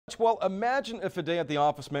Well, imagine if a day at the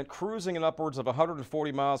office meant cruising at upwards of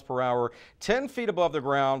 140 miles per hour, 10 feet above the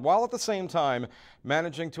ground, while at the same time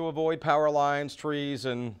managing to avoid power lines, trees,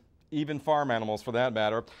 and even farm animals for that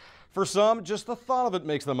matter. For some, just the thought of it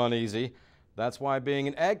makes them uneasy. That's why being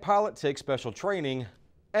an ag pilot takes special training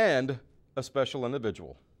and a special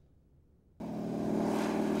individual.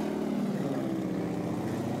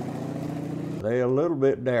 They're a little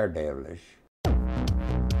bit daredevilish.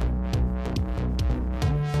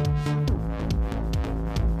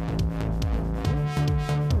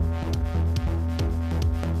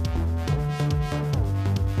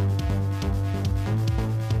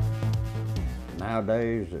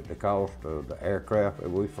 Nowadays, at the cost of the aircraft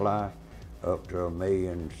that we fly, up to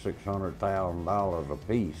 $1,600,000 a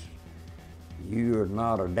piece, you're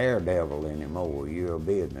not a daredevil anymore, you're a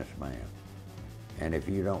businessman. And if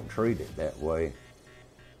you don't treat it that way,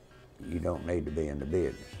 you don't need to be in the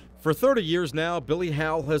business. For 30 years now, Billy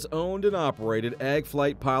Howell has owned and operated Ag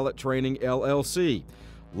Flight Pilot Training LLC,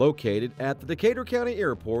 located at the Decatur County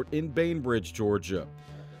Airport in Bainbridge, Georgia.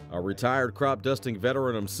 A retired crop dusting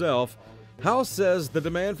veteran himself, Howell says the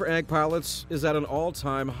demand for ag pilots is at an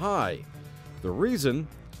all-time high. The reason?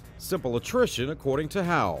 Simple attrition, according to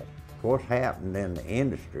Howell. What's happened in the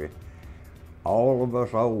industry, all of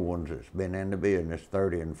us old ones that's been in the business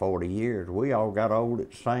 30 and 40 years, we all got old at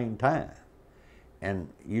the same time. And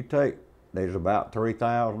there's about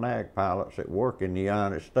 3,000 ag pilots that work in the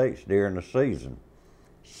United States during the season.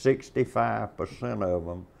 65% of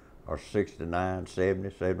them are 69, 70,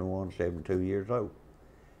 71, 72 years old.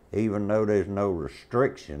 Even though there's no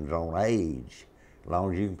restrictions on age, as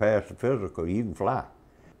long as you can pass the physical, you can fly.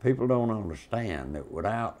 People don't understand that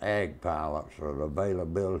without ag pilots or the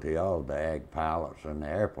availability of the ag pilots and the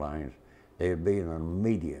airplanes, there'd be an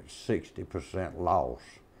immediate 60% loss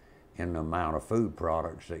in the amount of food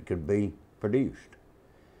products that could be produced.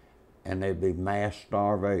 And there'd be mass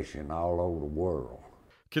starvation all over the world.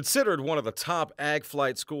 Considered one of the top ag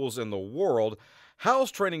flight schools in the world,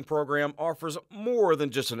 Howell's training program offers more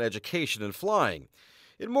than just an education in flying.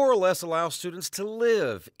 It more or less allows students to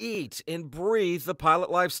live, eat, and breathe the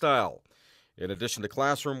pilot lifestyle. In addition to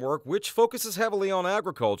classroom work, which focuses heavily on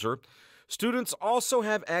agriculture, students also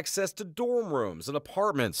have access to dorm rooms and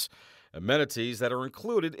apartments, amenities that are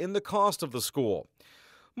included in the cost of the school.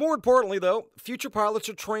 More importantly, though, future pilots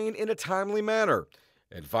are trained in a timely manner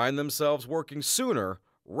and find themselves working sooner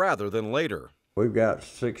rather than later. We've got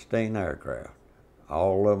 16 aircraft.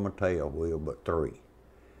 All of them are tail wheel but 3.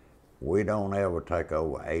 We don't ever take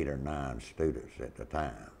over 8 or 9 students at a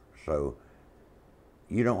time. So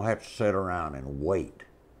you don't have to sit around and wait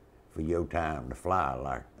for your time to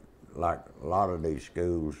fly like a lot of these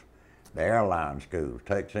schools. The airline schools,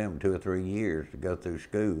 takes them 2 or 3 years to go through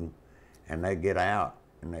school, and they get out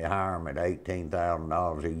and they hire them at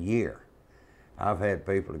 $18,000 a year. I've had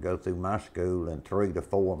people that go through my school in 3 to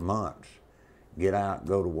 4 months, get out,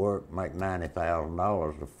 go to work, make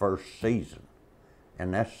 $90,000 the first season.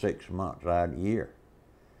 And that's 6 months out of the year.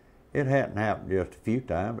 It hadn't happened just a few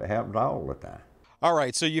times, it happens all the time. All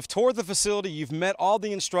right, so you've toured the facility, you've met all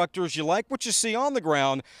the instructors, you like what you see on the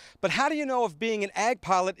ground, but how do you know if being an ag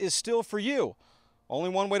pilot is still for you? Only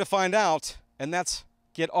one way to find out, and that's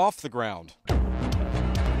get off the ground.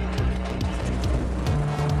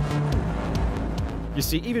 You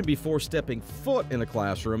see, even before stepping foot in a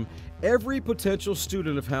classroom, every potential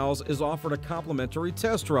student of Howell's is offered a complimentary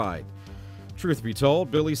test ride. Truth be told,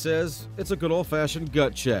 Billy says it's a good old-fashioned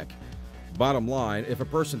gut check. Bottom line, if a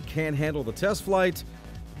person can't handle the test flight,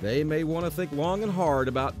 they may want to think long and hard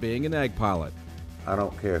about being an ag pilot. I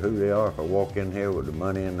don't care who they are. If I walk in here with the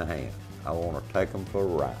money in the hand, I want to take them for a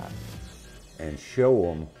ride and show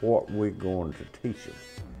them what we're going to teach them.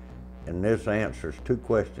 And this answers 2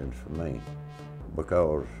 questions for me,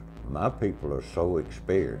 because my people are so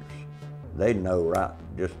experienced. They know right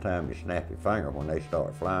just the time you snap your finger when they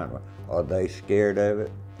start flying. Are they scared of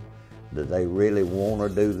it? Do they really want to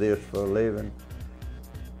do this for a living?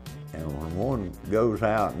 And when one goes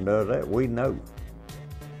out and does that, we know.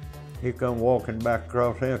 He come walking back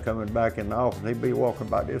across here, coming back in the office, he'd be walking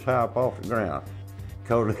about this high up off the ground,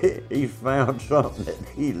 because he's found something that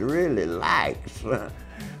he really likes.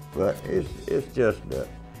 But it's just,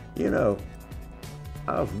 you know,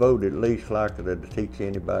 I was voted least likely to teach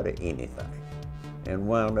anybody anything, and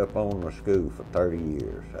wound up owning a school for 30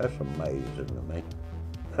 years. That's amazing to me.